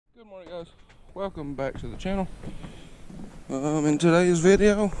Good morning, guys. Welcome back to the channel. In today's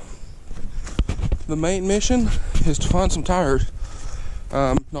video, the main mission is to find some tires.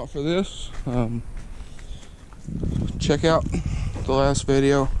 Not for this. Check out the last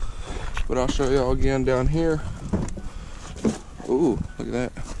video, but I'll show y'all again down here. Ooh, look at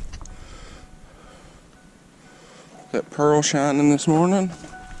that. That pearl shining this morning,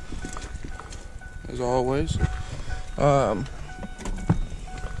 as always.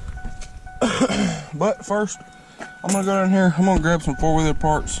 But first, I'm gonna go down here. I'm gonna grab some four-wheeler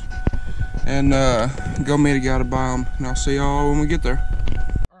parts and go meet a guy to buy them, and I'll see y'all when we get there.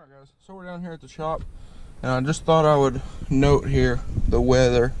 Alright guys, so we're down here at the shop, and I just thought I would note here the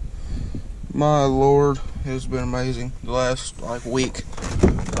weather. My lord, it's been amazing the last week.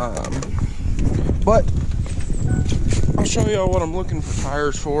 But I'll show y'all what I'm looking for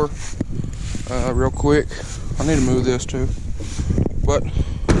tires for real quick. I need to move this too, but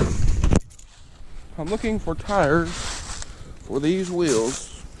I'm looking for tires for these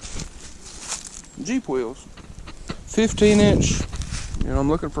wheels, Jeep wheels, 15-inch. You know, I'm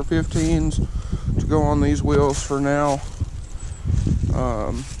looking for 15s to go on these wheels for now.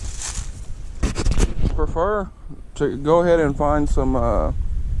 Prefer to go ahead and find some like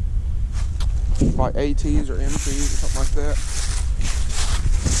ATs or MTs or something like that.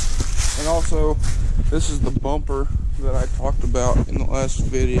 And also, this is the bumper that I talked about in the last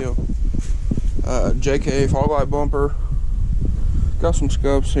video. JK fog light bumper. Got some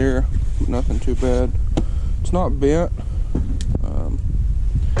scuffs here, but nothing too bad. It's not bent.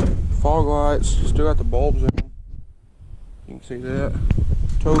 Fog lights, still got the bulbs in them. You can see that.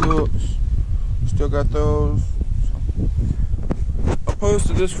 Tow hooks, still got those. I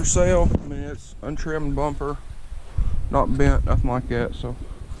posted this for sale. I mean, it's untrimmed bumper, not bent, nothing like that. So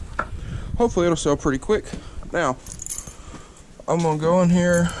hopefully it'll sell pretty quick. Now, I'm gonna go in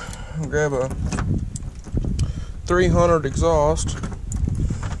here and grab a 300 exhaust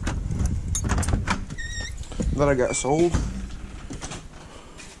that I got sold.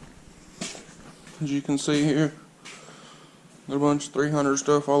 As you can see here, there's a bunch of 300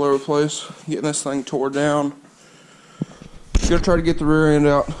 stuff all over the place. Getting this thing tore down. Gonna try to get the rear end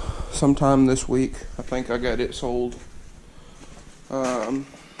out sometime this week. I think I got it sold.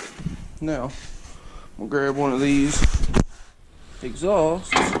 Now, we'll grab one of these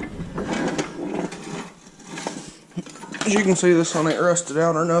exhausts. As you can see, this one ain't rusted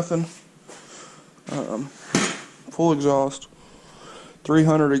out or nothing. Full exhaust.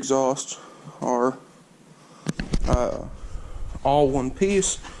 300 exhausts are all one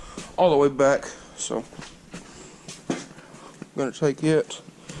piece, all the way back. So, I'm gonna take it,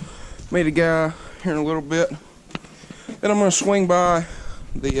 meet a guy here in a little bit. Then I'm gonna swing by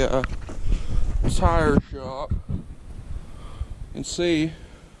the tire shop and see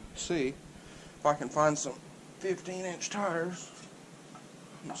if I can find some 15-inch tires.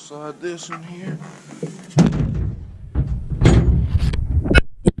 I'll slide this in here.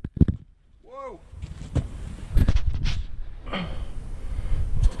 Whoa!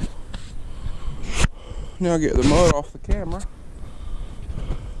 Now get the mud off the camera.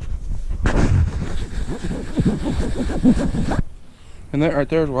 And that right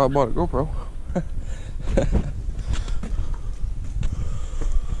there is why I bought a GoPro.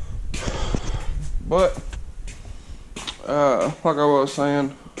 But like I was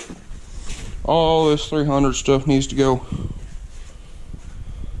saying, all this 300 stuff needs to go.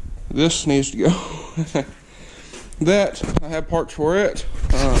 This needs to go. That I have parts for it.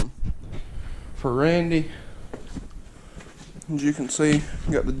 For Randy, as you can see,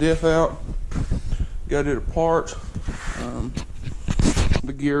 got the diff out. Got it apart.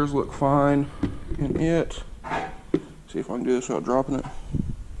 The gears look fine in it. See if I can do this without dropping it.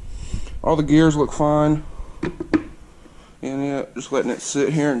 All the gears look fine in it. Just letting it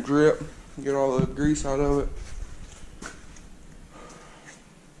sit here and drip. Get all the grease out of it.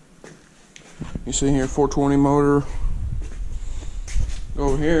 You see here, 420 motor.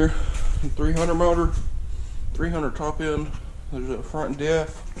 Over here, 300 motor. 300 top end. There's a front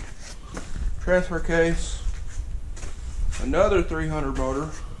diff. Transfer case. Another 300 motor.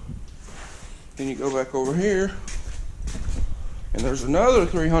 Then you go back over here, and there's another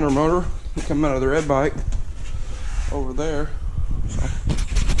 300 motor that come out of the red bike over there. So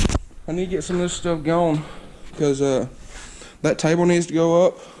I need to get some of this stuff going because that table needs to go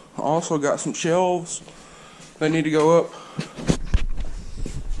up. I also got some shelves they need to go up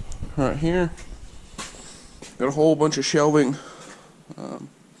right here. Got a whole bunch of shelving,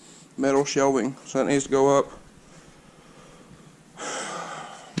 metal shelving, so that needs to go up.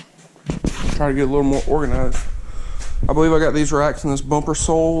 Try to get a little more organized. I believe I got these racks and this bumper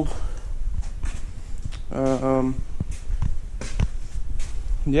sold. Yeah,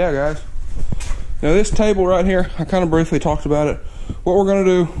 guys. Now this table right here, I kind of briefly talked about it. What we're going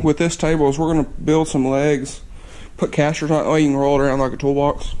to do with this table is we're going to build some legs, put casters on it, that way you can roll it around like a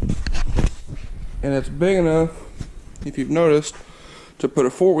toolbox. And it's big enough, if you've noticed, to put a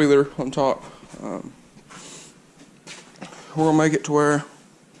four-wheeler on top. We're going to make it to where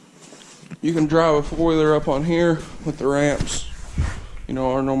you can drive a four-wheeler up on here with the ramps, you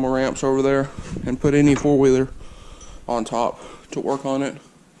know, our normal ramps over there, and put any four-wheeler on top to work on it.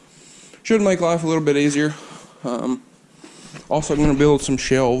 Should make life a little bit easier. Also, I'm going to build some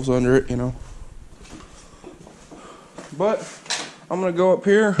shelves under it, you know. But I'm going to go up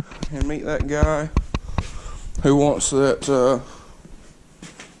here and meet that guy who wants that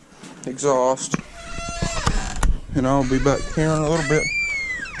exhaust. And I'll be back here in a little bit.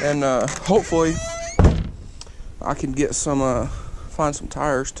 And hopefully I can get some, find some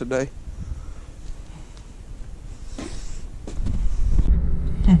tires today.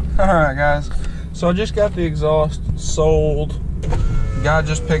 Alright guys, so I just got the exhaust sold. The guy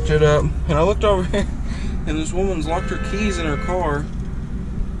just picked it up, and I looked over here and this woman's locked her keys in her car,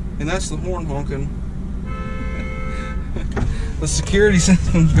 and that's the horn honking. The security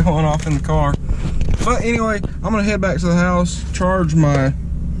system's going off in the car. But anyway, I'm gonna head back to the house, charge my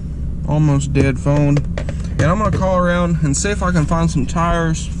almost dead phone, and I'm gonna call around and see if I can find some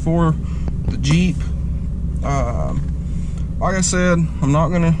tires for the Jeep. Like I said, I'm not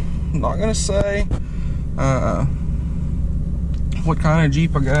gonna say what kind of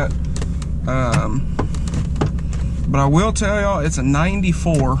Jeep I got, but I will tell y'all it's a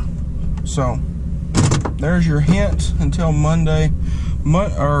 94. So there's your hint until Monday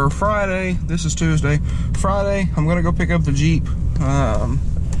or Friday. This is Tuesday. Friday, I'm gonna go pick up the Jeep.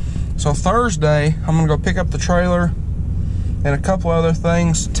 So Thursday, I'm gonna go pick up the trailer and a couple other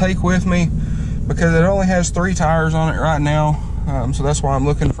things to take with me, because it only has 3 tires on it right now. So that's why I'm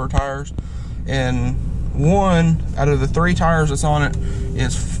looking for tires. And 1 out of the 3 tires that's on it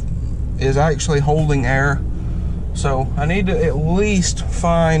is actually holding air. So I need to at least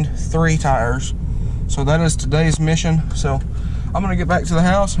find 3 tires. So that is today's mission. So I'm gonna get back to the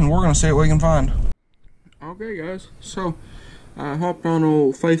house and we're gonna see what we can find. Okay guys, so I hopped on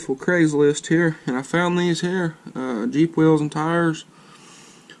old faithful Craigslist here and I found these here, Jeep wheels and tires.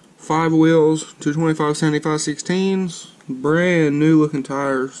 5 wheels, 225/75/16s, brand new looking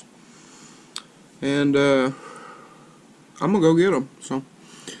tires. And I'm gonna go get them. So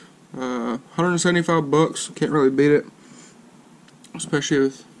 175 bucks, can't really beat it, especially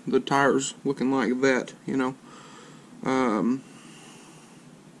with the tires looking like that, you know.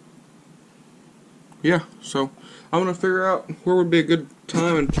 Yeah, so I'm gonna figure out where would be a good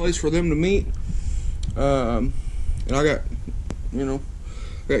time and place for them to meet. And I got, you know,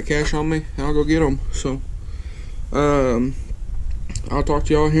 got cash on me, and I'll go get them. So I'll talk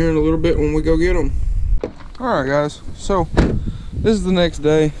to y'all here in a little bit when we go get them. Alright guys, so this is the next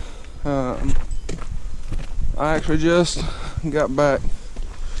day. I actually just got back,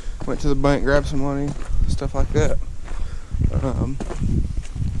 went to the bank, grabbed some money, stuff like that.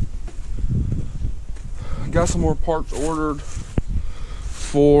 Got some more parts ordered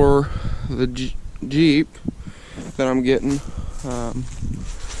for the Jeep that I'm getting,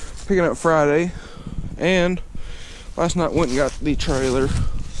 picking up Friday, and last night went and got the trailer,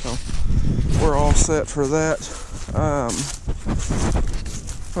 so we're all set for that.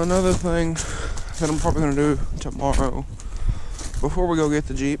 Another thing that I'm probably going to do tomorrow before we go get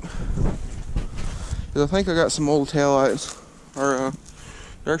the Jeep is I think I got some old taillights, or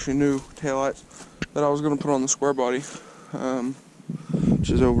they're actually new taillights, that I was going to put on the square body, which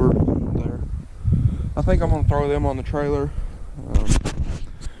is over there. I think I'm going to throw them on the trailer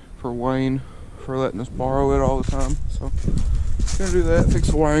for Wayne for letting us borrow it all the time. So I'm going to do that, fix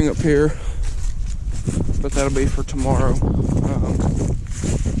the wiring up here, but that'll be for tomorrow.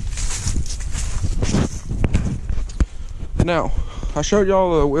 Now, I showed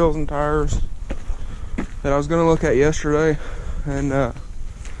y'all the wheels and tires that I was going to look at yesterday, and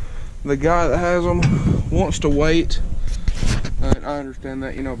the guy that has them wants to wait. And I understand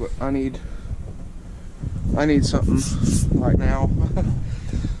that, you know, but I need something right now.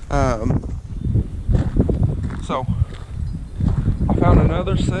 So I found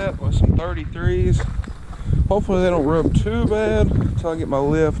another set with some 33s. Hopefully they don't rub too bad until I get my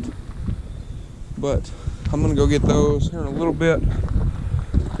lift, but I'm gonna go get those here in a little bit.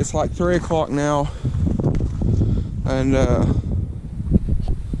 It's like 3 o'clock now, and as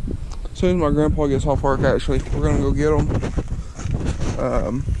soon as my grandpa gets off work, actually, we're gonna go get them.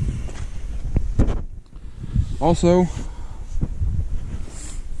 Also,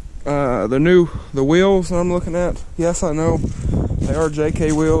 the wheels that I'm looking at, yes, I know they are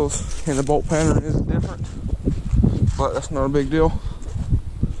JK wheels and the bolt pattern is different, but that's not a big deal.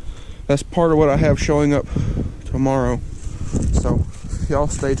 That's part of what I have showing up tomorrow, so y'all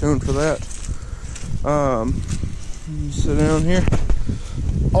stay tuned for that. Sit down here.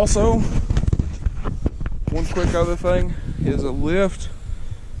 Also, one quick other thing is a lift.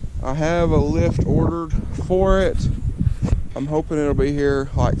 I have a lift ordered for it. I'm hoping it'll be here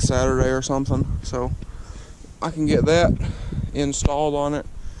like Saturday or something, so I can get that installed on it.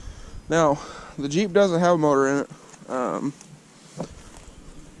 Now, the Jeep doesn't have a motor in it,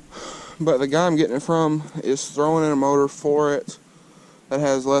 but the guy I'm getting it from is throwing in a motor for it that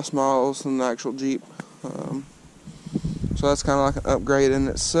has less miles than the actual Jeep. So that's kind of like an upgrade in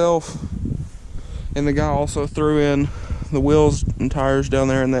itself. And the guy also threw in the wheels and tires down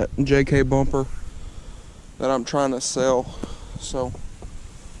there in that JK bumper that I'm trying to sell. So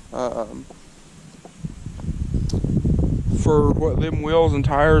for what them wheels and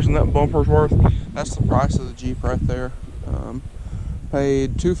tires and that bumper's worth, that's the price of the Jeep right there.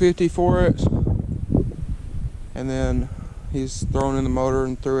 Paid $250 for it, and then he's thrown in the motor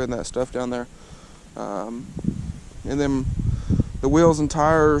and threw in that stuff down there. And then the wheels and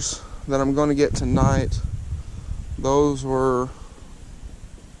tires that I'm going to get tonight, those were,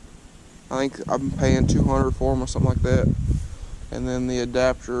 I think I'm paying $200 for them or something like that. And then the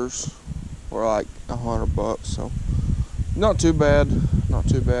adapters were like $100, so not too bad, not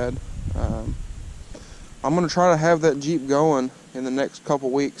too bad. I'm going to try to have that Jeep going in the next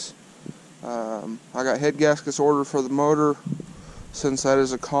couple weeks. I got head gaskets ordered for the motor, since that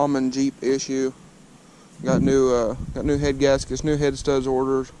is a common Jeep issue. Got new head gaskets, new head studs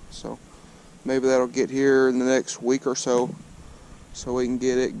ordered, so maybe that'll get here in the next week or so we can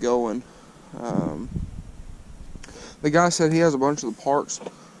get it going. The guy said he has a bunch of the parts.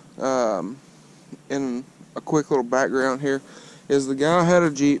 In a quick little background here is the guy had a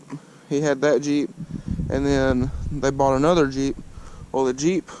Jeep. He had that Jeep, and then they bought another Jeep. Well,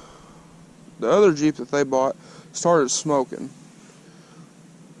 the other Jeep that they bought started smoking,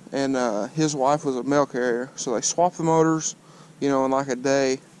 and his wife was a mail carrier, so they swapped the motors, you know, in like a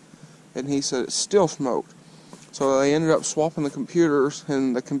day, and he said it still smoked. So they ended up swapping the computers,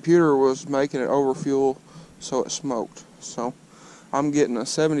 and the computer was making it overfuel, so it smoked. So I'm getting a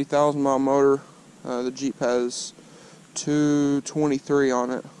 70,000 mile motor. The Jeep has 223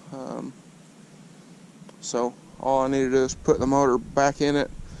 on it. So all I need to do is put the motor back in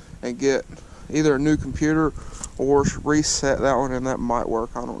it and get either a new computer or reset that one, and that might work.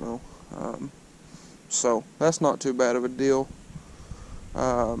 I don't know. So that's not too bad of a deal.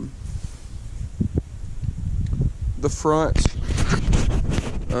 The front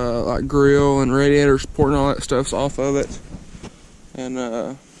like grill and radiator support and all that stuff's off of it,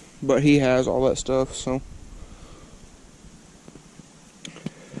 and but he has all that stuff. So,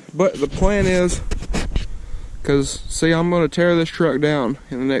 but the plan is, because see, I'm going to tear this truck down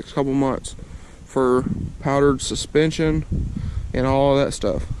in the next couple months for powdered suspension and all of that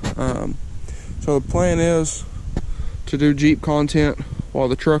stuff. So the plan is to do Jeep content while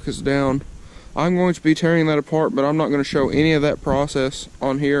the truck is down. I'm going to be tearing that apart, but I'm not going to show any of that process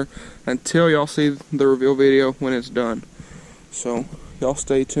on here until y'all see the reveal video when it's done. So y'all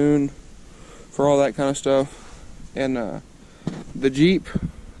stay tuned for all that kind of stuff. And the Jeep,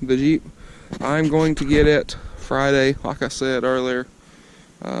 I'm going to get it Friday, like I said earlier,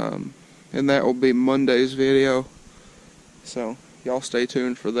 and that will be Monday's video. So y'all stay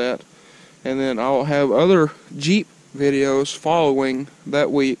tuned for that. And then I'll have other Jeep videos following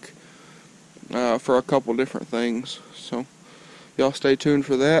that week for a couple different things. So y'all stay tuned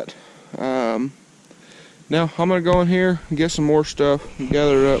for that. Now I'm gonna go in here and get some more stuff and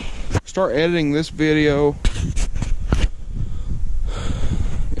gather it up, start editing this video,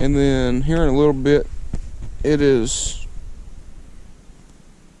 and then here in a little bit, it is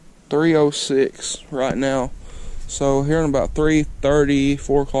 3:06 right now. So here in about 3:30,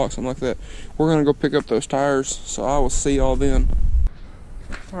 4 o'clock, something like that, we're gonna go pick up those tires. So I will see y'all then.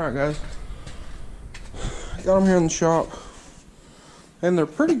 Alright guys, got them here in the shop, and they're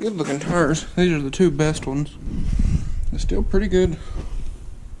pretty good looking tires. These are the two best ones. They're still pretty good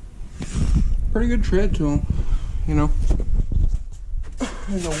tread to them, you know.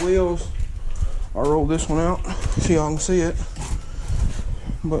 And the wheels, I rolled this one out so y'all can see it,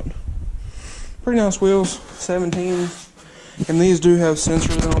 but pretty nice wheels, 17s, and these do have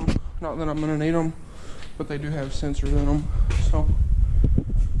sensors in them. Not that I'm gonna need them, but they do have sensors in them. So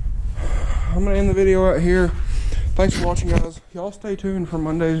I'm gonna end the video out here. Thanks for watching, guys. Y'all stay tuned for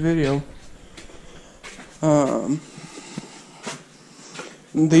Monday's video.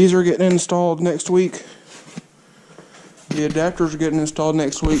 These are getting installed next week. The adapters are getting installed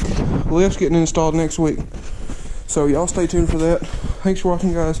next week. Lift's getting installed next week. So y'all stay tuned for that. Thanks for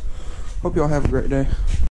watching, guys. Hope y'all have a great day.